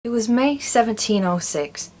was May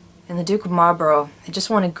 1706, and the Duke of Marlborough had just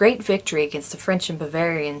won a great victory against the French and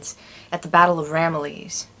Bavarians at the Battle of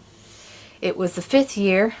Ramillies. It was the 5th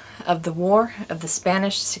year of the War of the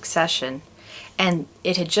Spanish Succession, and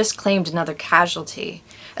it had just claimed another casualty.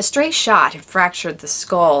 A stray shot had fractured the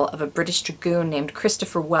skull of a British dragoon named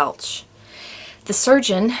Christopher Welch. The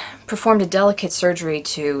surgeon performed a delicate surgery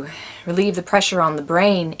to relieve the pressure on the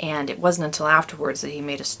brain, and it wasn't until afterwards that he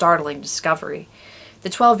made a startling discovery. The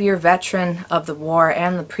 12-year veteran of the war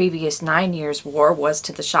and the previous 9 years' war was,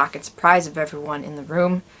 to the shock and surprise of everyone in the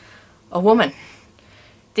room, a woman.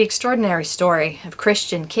 The extraordinary story of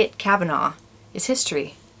Christian Kit Cavenaugh is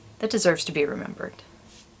history that deserves to be remembered.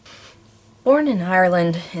 Born in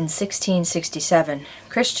Ireland in 1667,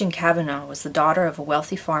 Christian Cavenaugh was the daughter of a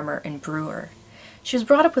wealthy farmer and brewer. She was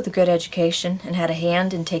brought up with a good education and had a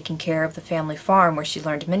hand in taking care of the family farm, where she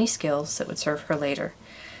learned many skills that would serve her later.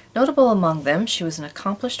 Notable among them, she was an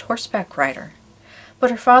accomplished horseback rider.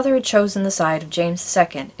 But her father had chosen the side of James II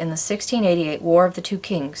in the 1688 War of the Two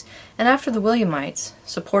Kings, and after the Williamites,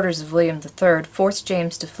 supporters of William III, forced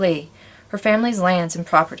James to flee, her family's lands and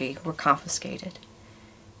property were confiscated.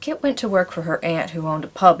 Kit went to work for her aunt, who owned a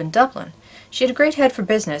pub in Dublin. She had a great head for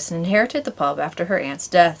business and inherited the pub after her aunt's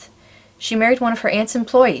death. She married one of her aunt's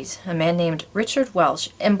employees, a man named Richard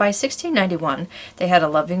Welch, and by 1691 they had a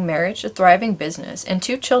loving marriage, a thriving business, and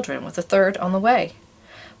 2 children, with a third on the way.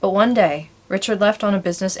 But one day, Richard left on a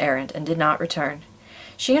business errand and did not return.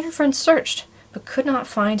 She and her friends searched, but could not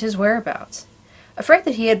find his whereabouts. Afraid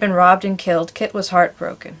that he had been robbed and killed, Kit was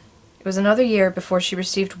heartbroken. It was another year before she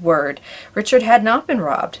received word Richard had not been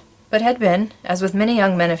robbed, but had been, as with many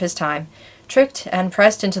young men of his time, tricked and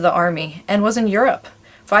pressed into the army, and was in Europe,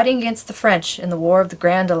 fighting against the French in the War of the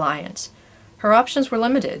Grand Alliance. Her options were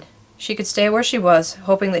limited. She could stay where she was,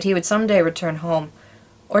 hoping that he would someday return home,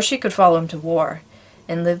 or she could follow him to war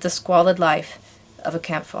and live the squalid life of a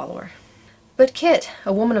camp follower. But Kit,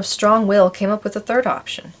 a woman of strong will, came up with a third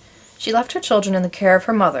option. She left her children in the care of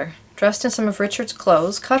her mother, dressed in some of Richard's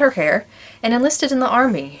clothes, cut her hair, and enlisted in the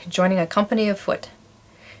army, joining a company of foot.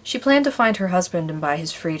 She planned to find her husband and buy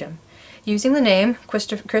his freedom. Using the name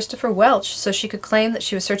Christopher Welch so she could claim that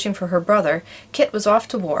she was searching for her brother, Kit was off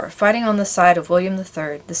to war, fighting on the side of William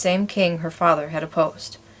III, the same king her father had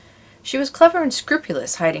opposed. She was clever and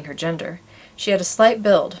scrupulous, hiding her gender. She had a slight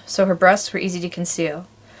build, so her breasts were easy to conceal.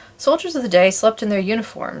 Soldiers of the day slept in their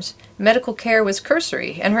uniforms. Medical care was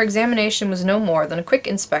cursory, and her examination was no more than a quick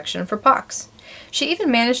inspection for pox. She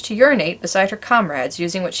even managed to urinate beside her comrades,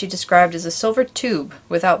 using what she described as a silver tube,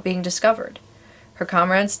 without being discovered. Her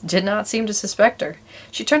comrades did not seem to suspect her.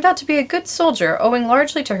 She turned out to be a good soldier, owing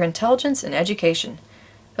largely to her intelligence and education.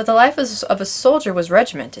 But the life of a soldier was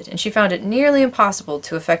regimented, and she found it nearly impossible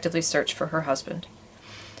to effectively search for her husband.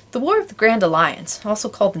 The War of the Grand Alliance, also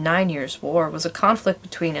called the 9 Years' War, was a conflict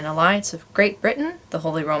between an alliance of Great Britain, the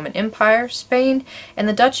Holy Roman Empire, Spain, and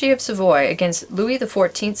the Duchy of Savoy against Louis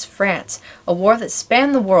XIV's France, a war that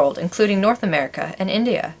spanned the world, including North America and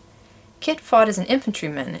India. Kit fought as an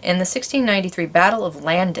infantryman in the 1693 Battle of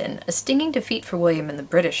Landen, a stinging defeat for William and the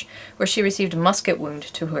British, where she received a musket wound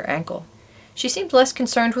to her ankle. She seemed less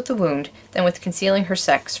concerned with the wound than with concealing her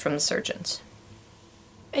sex from the surgeons.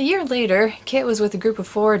 A year later, Kit was with a group of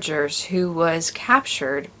foragers who was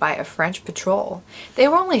captured by a French patrol. They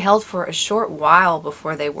were only held for a short while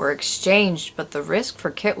before they were exchanged, but the risk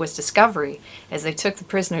for Kit was discovery, as they took the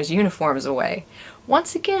prisoners' uniforms away.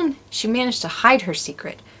 Once again, she managed to hide her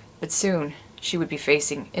secret, but soon she would be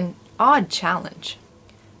facing an odd challenge.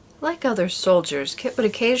 Like other soldiers, Kit would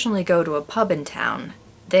occasionally go to a pub in town.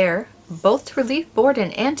 There, both to relieve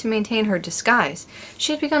boredom and to maintain her disguise,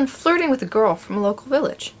 she had begun flirting with a girl from a local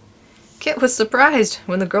village. Kit was surprised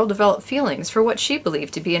when the girl developed feelings for what she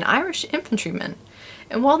believed to be an Irish infantryman,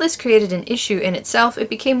 and while this created an issue in itself, it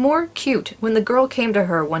became more acute when the girl came to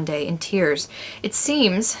her one day in tears. It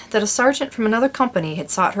seems that a sergeant from another company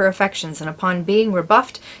had sought her affections, and upon being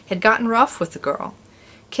rebuffed, had gotten rough with the girl.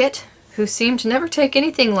 Kit, who seemed to never take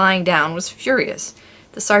anything lying down, was furious.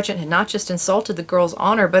 The sergeant had not just insulted the girl's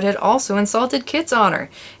honor, but had also insulted Kit's honor,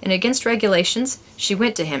 and against regulations, she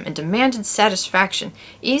went to him and demanded satisfaction,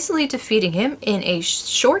 easily defeating him in a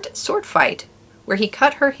short sword fight, where he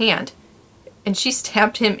cut her hand, and she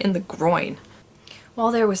stabbed him in the groin.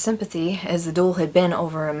 While there was sympathy, as the duel had been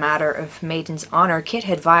over a matter of maiden's honor, Kit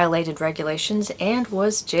had violated regulations and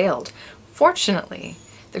was jailed. Fortunately,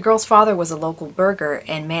 the girl's father was a local burgher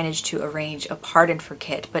and managed to arrange a pardon for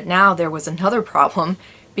Kit, but now there was another problem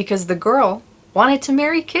because the girl wanted to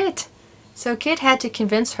marry Kit. So Kit had to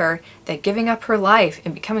convince her that giving up her life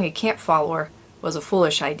and becoming a camp follower was a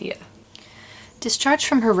foolish idea. Discharged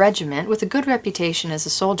from her regiment with a good reputation as a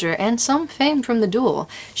soldier and some fame from the duel,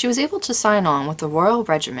 she was able to sign on with the Royal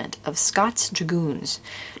Regiment of Scots Dragoons.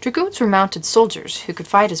 Dragoons were mounted soldiers who could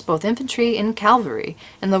fight as both infantry and cavalry,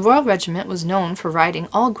 and the Royal Regiment was known for riding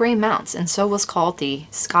all grey mounts and so was called the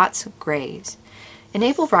Scots Greys. An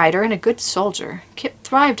able rider and a good soldier, Kit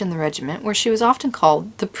thrived in the regiment where she was often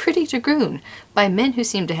called the Pretty Dragoon by men who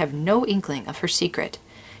seemed to have no inkling of her secret.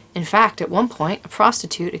 In fact, at one point, a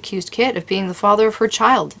prostitute accused Kit of being the father of her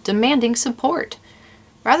child, demanding support.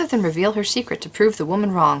 Rather than reveal her secret to prove the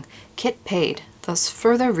woman wrong, Kit paid, thus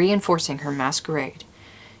further reinforcing her masquerade.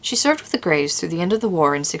 She served with the Greys through the end of the war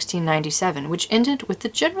in 1697, which ended with the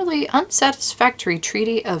generally unsatisfactory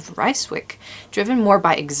Treaty of Ryswick, driven more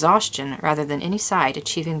by exhaustion rather than any side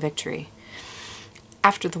achieving victory.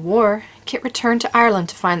 After the war, Kit returned to Ireland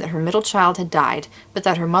to find that her middle child had died, but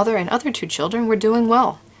that her mother and other 2 children were doing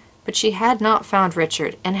well. But she had not found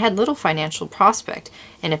Richard and had little financial prospect,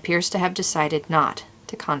 and appears to have decided not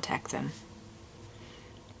to contact them.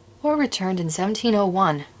 War returned in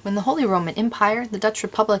 1701, when the Holy Roman Empire, the Dutch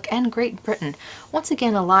Republic, and Great Britain once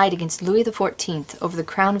again allied against Louis XIV over the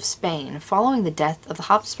crown of Spain following the death of the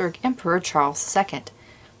Habsburg Emperor Charles II.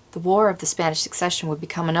 The War of the Spanish Succession would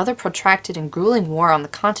become another protracted and grueling war on the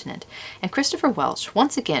continent, and Christopher Welsh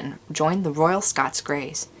once again joined the Royal Scots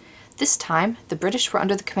Greys. This time, the British were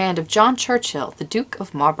under the command of John Churchill, the Duke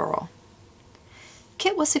of Marlborough.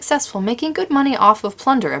 Kit was successful, making good money off of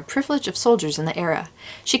plunder, a privilege of soldiers in the era.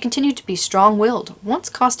 She continued to be strong-willed, once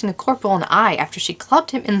costing a corporal an eye after she clubbed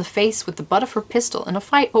him in the face with the butt of her pistol in a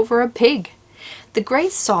fight over a pig. The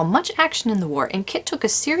Greys saw much action in the war, and Kit took a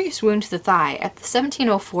serious wound to the thigh at the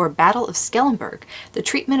 1704 Battle of Schellenberg, the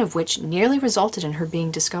treatment of which nearly resulted in her being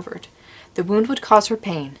discovered. The wound would cause her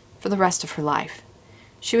pain for the rest of her life.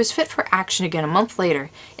 She was fit for action again a month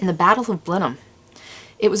later in the Battle of Blenheim.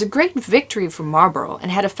 It was a great victory for Marlborough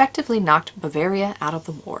and had effectively knocked Bavaria out of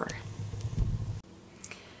the war.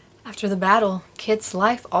 After the battle, Kit's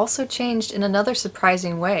life also changed in another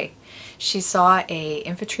surprising way. She saw a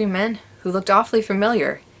infantryman who looked awfully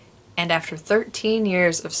familiar, and after 13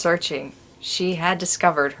 years of searching, she had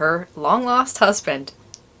discovered her long-lost husband,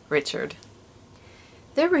 Richard.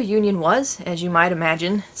 Their reunion was, as you might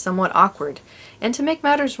imagine, somewhat awkward, and to make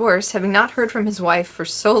matters worse, having not heard from his wife for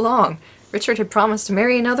so long, Richard had promised to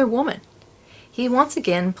marry another woman. He once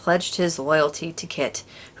again pledged his loyalty to Kit,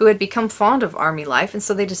 who had become fond of army life, and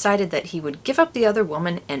so they decided that he would give up the other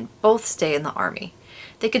woman and both stay in the army.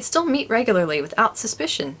 They could still meet regularly without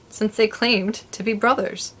suspicion, since they claimed to be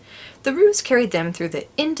brothers. The ruse carried them through the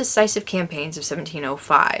indecisive campaigns of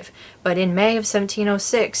 1705, but in May of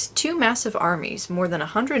 1706, 2 massive armies, more than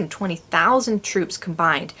 120,000 troops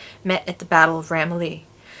combined, met at the Battle of Ramillies.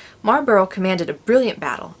 Marlborough commanded a brilliant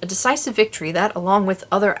battle, a decisive victory that, along with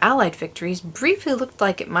other Allied victories, briefly looked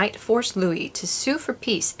like it might force Louis to sue for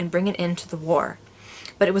peace and bring an end to the war.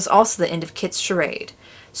 But it was also the end of Kit's charade.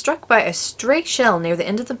 Struck by a stray shell near the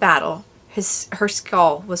end of the battle, her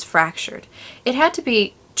skull was fractured. It had to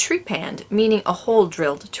be trepanned, meaning a hole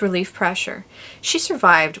drilled to relieve pressure. She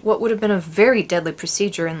survived what would have been a very deadly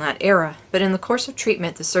procedure in that era, but in the course of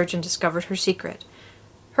treatment the surgeon discovered her secret.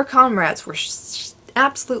 Her comrades were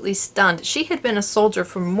absolutely stunned. She had been a soldier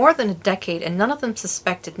for more than a decade, and none of them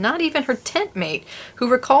suspected, not even her tent mate, who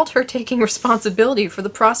recalled her taking responsibility for the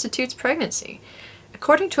prostitute's pregnancy.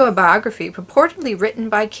 According to a biography purportedly written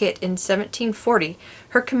by Kit in 1740,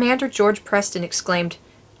 her commander George Preston exclaimed,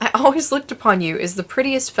 "I always looked upon you as the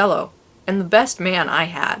prettiest fellow, and the best man I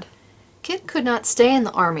had." Kit could not stay in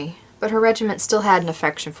the army, but her regiment still had an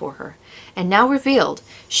affection for her, and now revealed,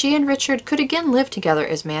 she and Richard could again live together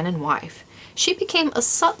as man and wife. She became a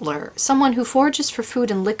sutler, someone who forages for food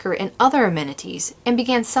and liquor and other amenities, and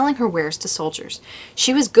began selling her wares to soldiers.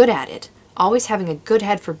 She was good at it, always having a good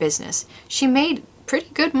head for business. She made pretty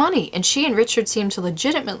good money, and she and Richard seemed to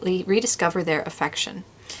legitimately rediscover their affection.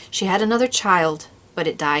 She had another child, but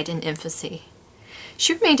it died in infancy.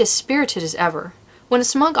 She remained as spirited as ever. When a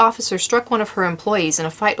smug officer struck one of her employees in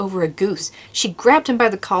a fight over a goose, she grabbed him by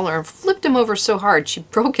the collar and flipped him over so hard she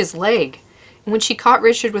broke his leg. And when she caught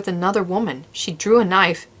Richard with another woman, she drew a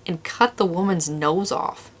knife and cut the woman's nose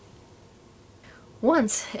off.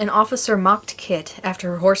 Once, an officer mocked Kit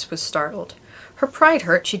after her horse was startled. Her pride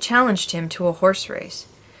hurt, she challenged him to a horse race.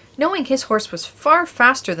 Knowing his horse was far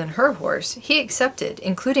faster than her horse, he accepted,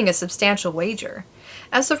 including a substantial wager.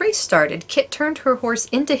 As the race started, Kit turned her horse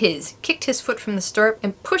into his, kicked his foot from the stirrup,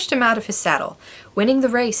 and pushed him out of his saddle, winning the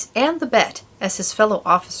race and the bet as his fellow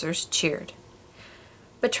officers cheered.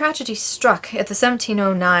 But tragedy struck at the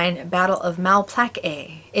 1709 Battle of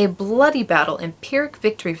Malplaquet, a bloody battle and Pyrrhic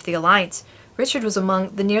victory for the Alliance. Richard was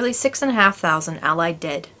among the nearly 6,500 Allied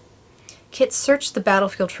dead. Kit searched the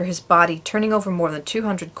battlefield for his body, turning over more than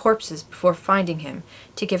 200 corpses before finding him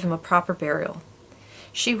to give him a proper burial.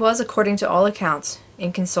 She was, according to all accounts,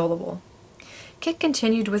 inconsolable. Kit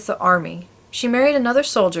continued with the army. She married another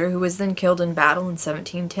soldier who was then killed in battle in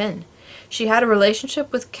 1710. She had a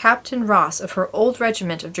relationship with Captain Ross of her old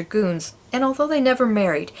regiment of dragoons, and although they never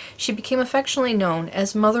married, she became affectionately known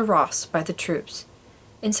as Mother Ross by the troops.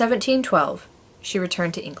 In 1712, she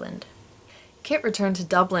returned to England. Kit returned to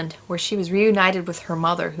Dublin, where she was reunited with her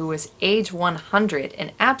mother, who was age 100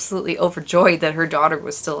 and absolutely overjoyed that her daughter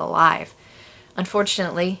was still alive.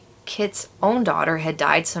 Unfortunately, Kit's own daughter had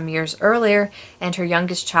died some years earlier, and her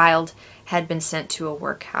youngest child had been sent to a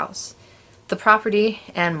workhouse. The property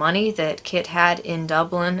and money that Kit had in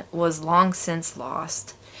Dublin was long since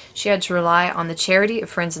lost. She had to rely on the charity of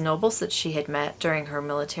friends and nobles that she had met during her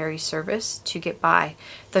military service to get by,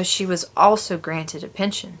 though she was also granted a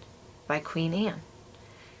pension by Queen Anne.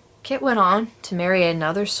 Kit went on to marry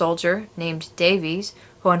another soldier named Davies,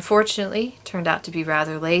 who unfortunately turned out to be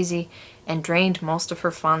rather lazy and drained most of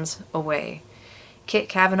her funds away. Kit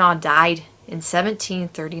Cavenaugh died in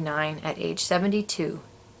 1739 at age 72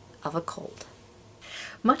 of a cold.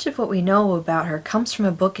 Much of what we know about her comes from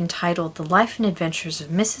a book entitled The Life and Adventures of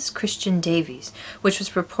Mrs. Christian Davies, which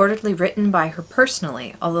was purportedly written by her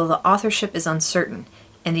personally, although the authorship is uncertain,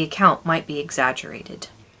 and the account might be exaggerated.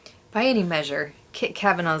 By any measure, Kit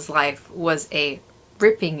Cavanagh's life was a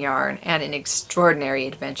ripping yarn and an extraordinary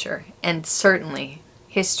adventure, and certainly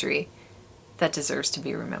history that deserves to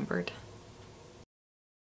be remembered.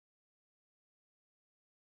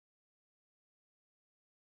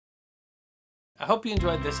 I hope you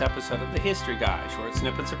enjoyed this episode of The History Guy, short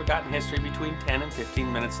snippets of forgotten history between 10 and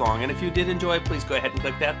 15 minutes long. And if you did enjoy, please go ahead and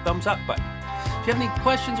click that thumbs up button. If you have any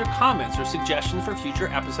questions or comments or suggestions for future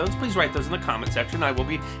episodes, please write those in the comment section. I will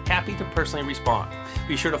be happy to personally respond.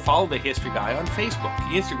 Be sure to follow The History Guy on Facebook,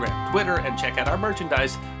 Instagram, Twitter, and check out our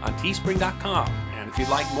merchandise on teespring.com. And if you'd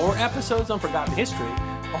like more episodes on forgotten history,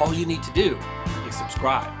 all you need to do is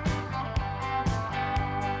subscribe.